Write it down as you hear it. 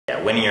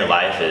winning your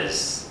life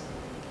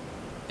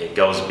it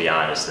goes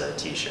beyond just a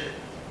t-shirt,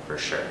 for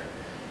sure.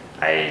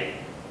 I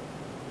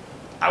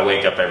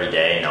wake up every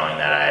day knowing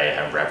that I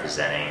am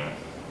representing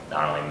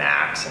not only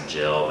Max and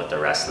Jill, but the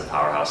rest of the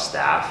Powerhouse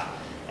staff.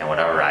 And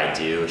whatever I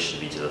do should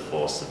be to the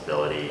fullest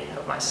ability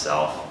of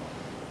myself.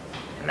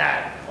 And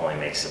that only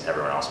makes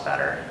everyone else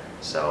better.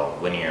 So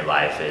winning your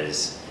life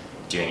is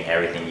doing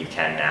everything you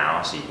can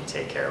now so you can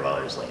take care of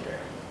others later.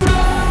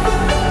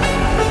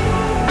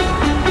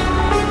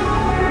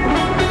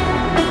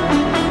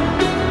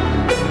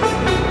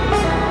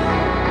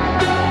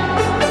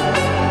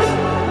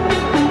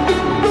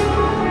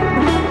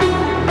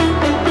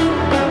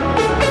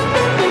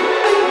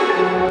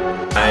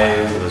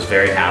 I was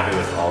very happy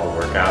with all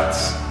the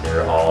workouts. They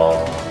were all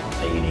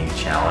a unique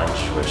challenge,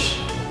 which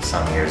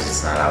some years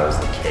it's not always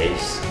the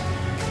case.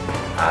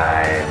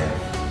 I'm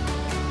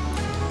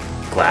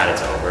glad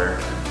it's over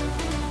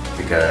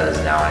because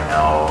now I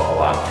know a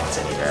lot of things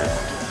I need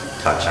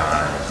to touch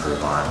on and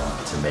improve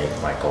on to make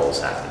my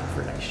goals happen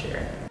for next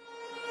year.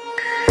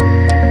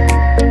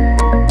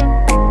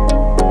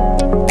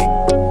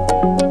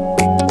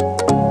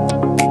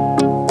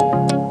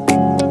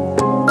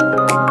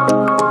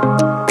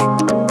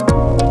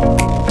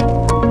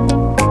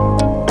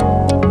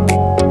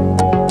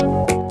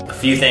 A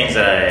few things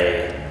that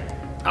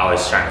I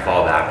always try to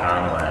fall back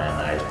on when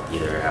I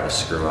either have a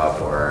screw up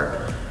or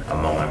a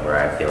moment where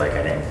I feel like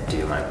I didn't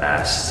do my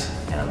best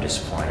and I'm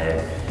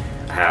disappointed.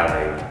 I have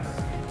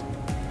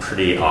a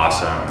pretty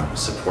awesome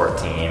support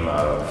team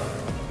of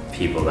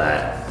people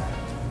that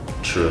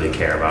truly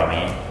care about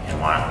me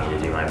and want me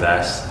to do my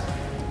best,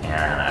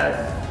 and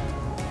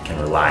I can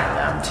rely on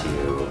them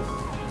to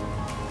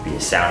be a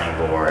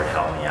sounding board,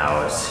 help me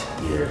out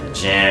either in the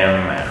gym,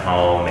 at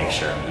home, make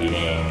sure I'm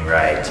eating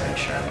right, to make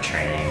sure I'm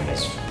training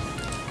as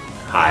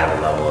high of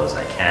a level as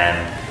I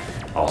can.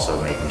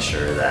 Also making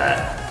sure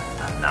that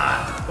I'm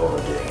not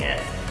overdoing it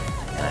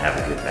and I have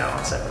a good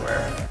balance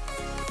everywhere.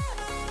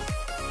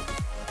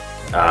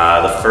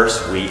 The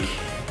first week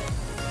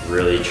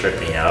really tripped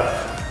me up.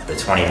 The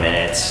 20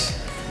 minutes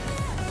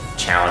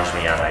challenged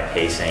me on my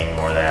pacing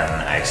more than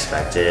I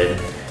expected.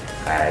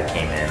 I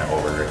came in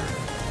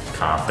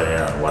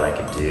overconfident on what I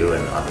could do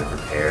and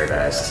underprepared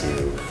as to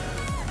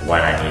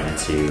when I needed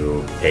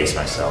to pace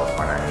myself,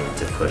 when I needed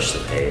to push the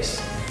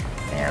pace.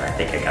 And I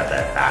think I got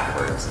that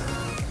backwards and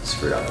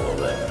screwed up a little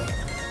bit.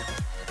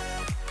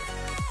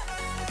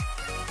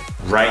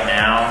 Right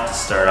now, to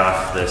start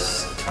off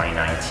this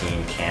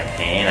 2019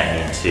 campaign,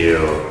 I need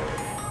to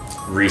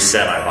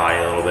reset my body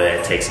a little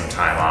bit, take some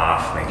time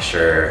off, make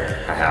sure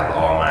I have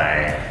all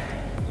my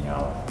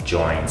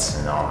joints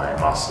and all my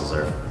muscles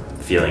are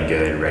feeling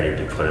good, ready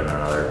to put in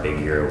another big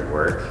year of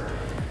work.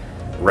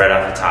 Right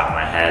off the top of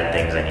my head,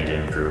 things I need to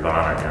improve on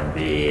are going to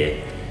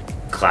be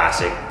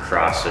classic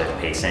CrossFit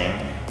pacing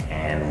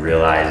and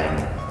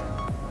realizing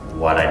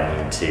what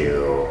I need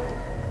to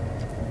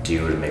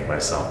do to make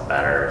myself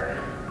better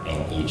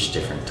in each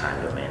different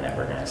time domain that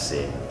we're going to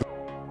see.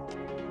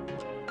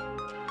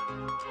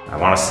 I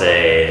want to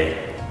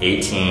say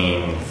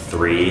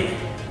 18.3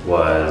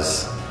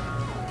 was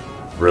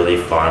really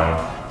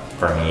fun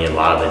for me. A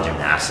lot of the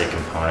gymnastic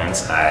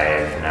components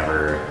I've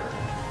never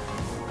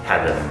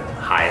had the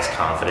highest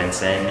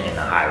confidence in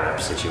the high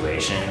rep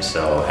situation.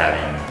 So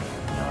having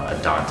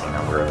a daunting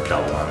number of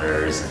double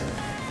unders and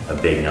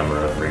a big number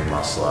of ring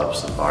muscle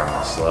ups and bar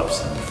muscle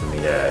ups, and for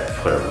me to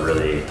put a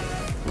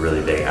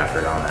really big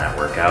effort on that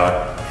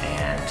workout,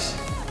 and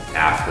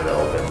after the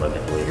Open look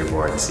at the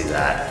leaderboard and see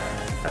that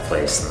I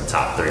placed in the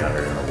top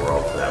 300 in the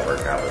world for that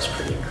workout was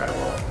pretty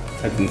incredible.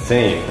 That's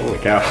insane. Holy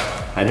cow.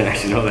 I didn't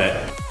actually know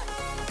that.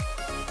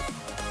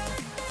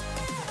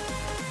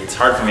 It's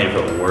hard for me to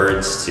put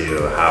words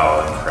to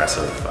how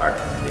impressive our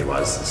community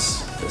was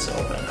this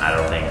Open. I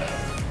don't think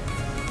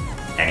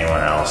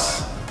anyone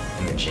else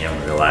in the gym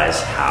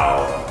realized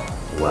how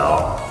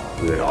well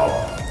we would all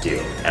do,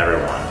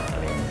 everyone. I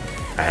mean,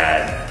 I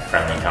had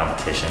friendly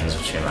competitions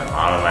between my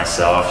mom and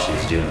myself. She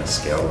was doing the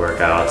scale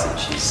workouts and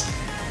she's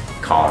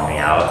calling me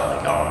out,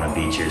 like, oh, I'm gonna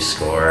beat your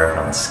score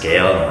on the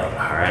scale. And I'm like,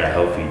 all right, I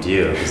hope you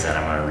do, because then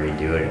I'm gonna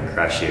redo it and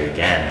crush you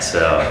again.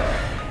 So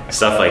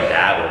stuff like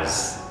that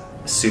was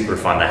super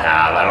fun to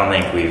have. I don't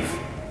think we've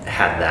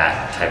had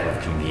that type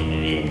of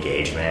community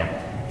engagement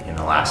in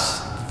the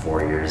last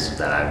 4 years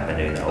that I've been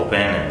doing the Open,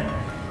 and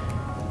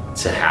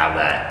to have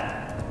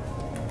that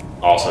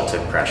also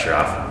took pressure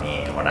off of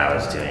me and what I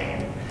was doing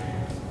and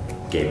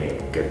gave me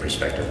a good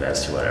perspective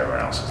as to what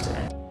everyone else was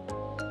doing.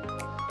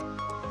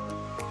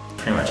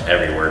 Pretty much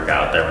every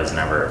workout, there was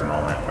never a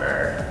moment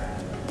where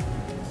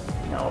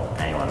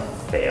anyone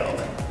failed,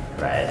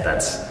 right?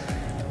 That's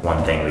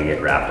one thing we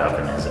get wrapped up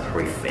in, is, are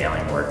we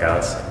failing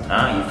workouts?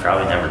 No, you've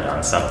probably never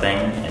done something,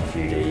 and for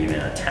you to even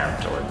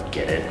attempt or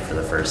get it for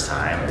the first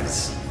time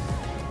is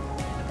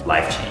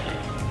life-changing,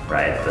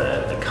 right?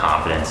 The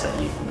confidence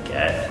that you can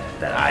get,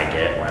 that I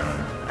get when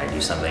I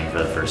do something for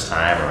the first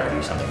time, or I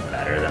do something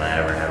better than I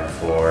ever had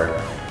before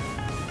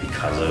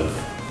because of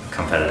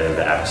competitive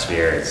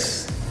atmosphere,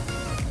 it's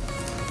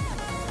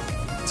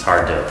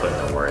hard to put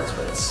into words,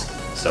 but it's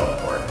so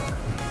important.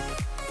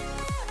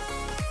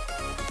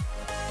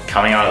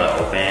 Coming out of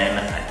the Open,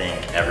 I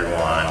think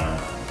everyone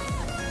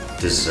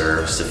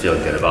deserves to feel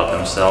good about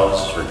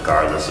themselves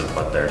regardless of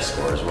what their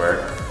scores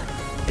were.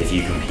 If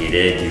you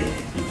competed,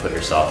 you put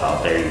yourself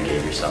out there, you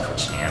gave yourself a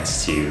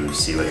chance to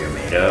see what you're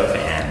made of,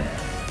 and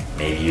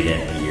maybe you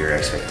didn't meet your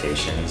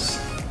expectations,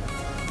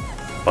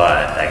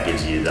 but that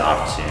gives you the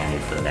opportunity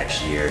for the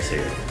next year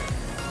to,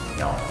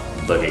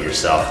 look at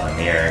yourself in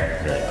the mirror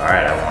and be like, all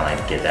right, I want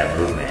to get that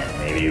movement.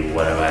 Maybe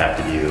what do I have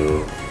to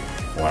do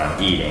when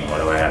I'm eating? What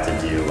do I have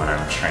to do when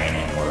I'm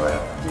training? What do I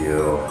have to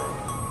do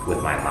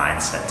with my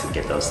mindset to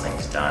get those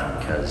things done?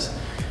 Because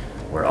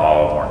we're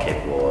all more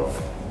capable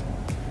of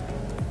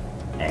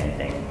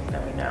anything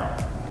that we know.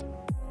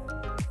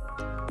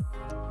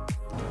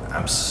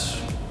 I'm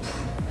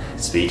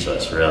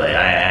speechless, really.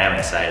 I am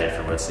excited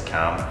for what's to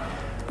come.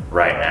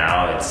 Right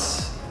now,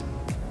 it's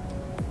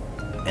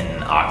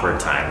an awkward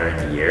time during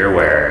the year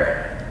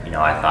where,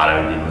 I thought I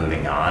would be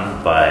moving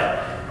on, but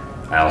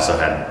I also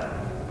had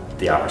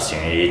the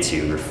opportunity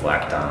to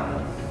reflect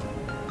on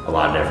a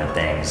lot of different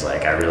things.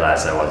 Like, I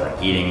realized I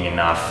wasn't eating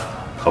enough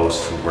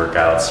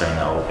post-workouts during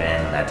the Open,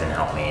 and that didn't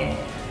help me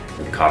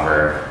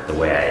recover the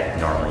way I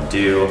normally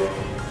do.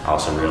 I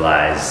also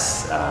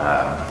realized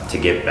to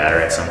get better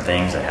at some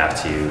things, I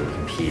have to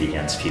compete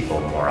against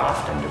people more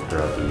often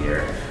throughout the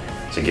year.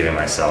 So giving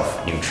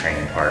myself new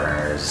training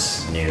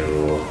partners, new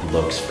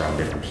looks from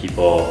different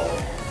people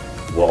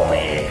will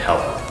only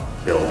help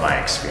build my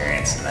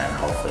experience, and then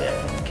hopefully I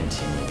can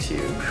continue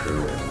to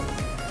improve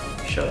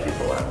and show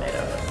people what I'm made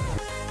of.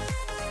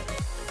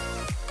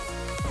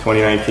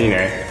 2019,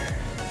 eh?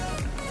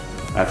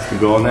 That's the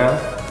goal now?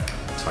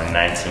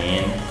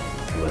 2019,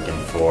 looking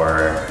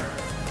for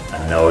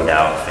a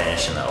no-doubt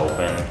finish in the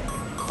Open,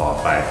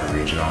 qualify for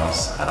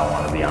regionals. I don't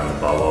want to be on the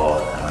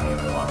bubble. I don't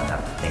even want to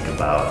have to think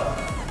about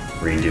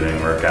redoing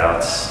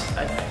workouts.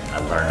 I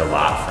learned a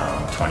lot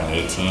from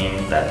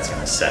 2018 that's going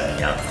to set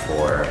me up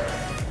for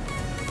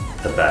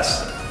the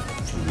best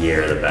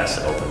year, the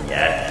best Open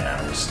yet, and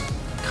I'm just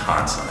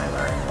constantly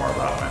learning more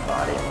about my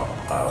body and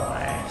about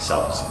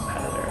myself as a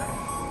competitor.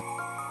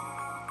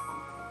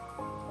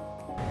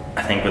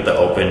 I think with the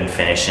Open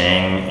finishing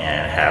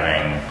and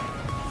having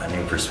a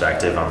new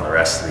perspective on the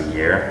rest of the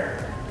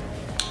year,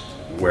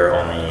 we're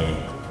only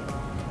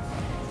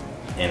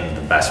in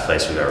the best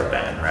place we've ever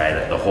been,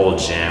 right? The whole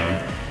gym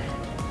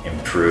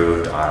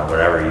improved on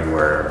whatever you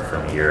were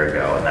from a year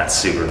ago, and that's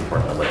super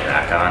important to look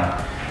back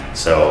on.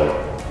 So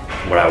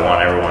what I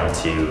want everyone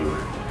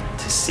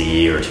to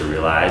see or to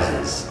realize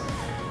is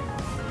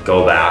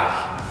go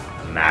back,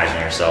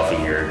 imagine yourself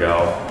a year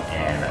ago,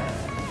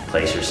 and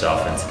place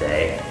yourself in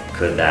today.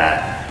 Could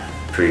that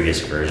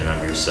previous version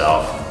of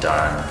yourself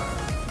done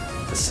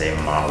the same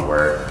amount of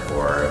work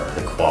or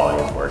the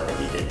quality of work that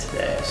you did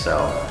today? So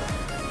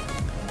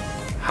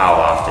how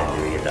often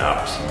do we get the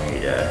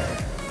opportunity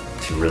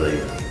to really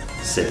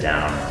sit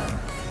down and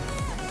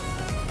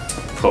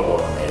put what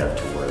we're made of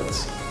to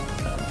words?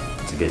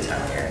 It's a good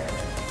time here.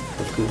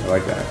 That's cool, I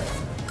like that.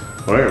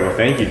 All right, well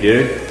thank you,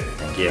 dude.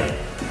 Thank you.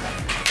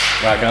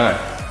 Rock on.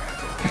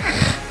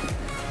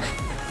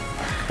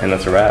 And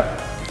that's a wrap.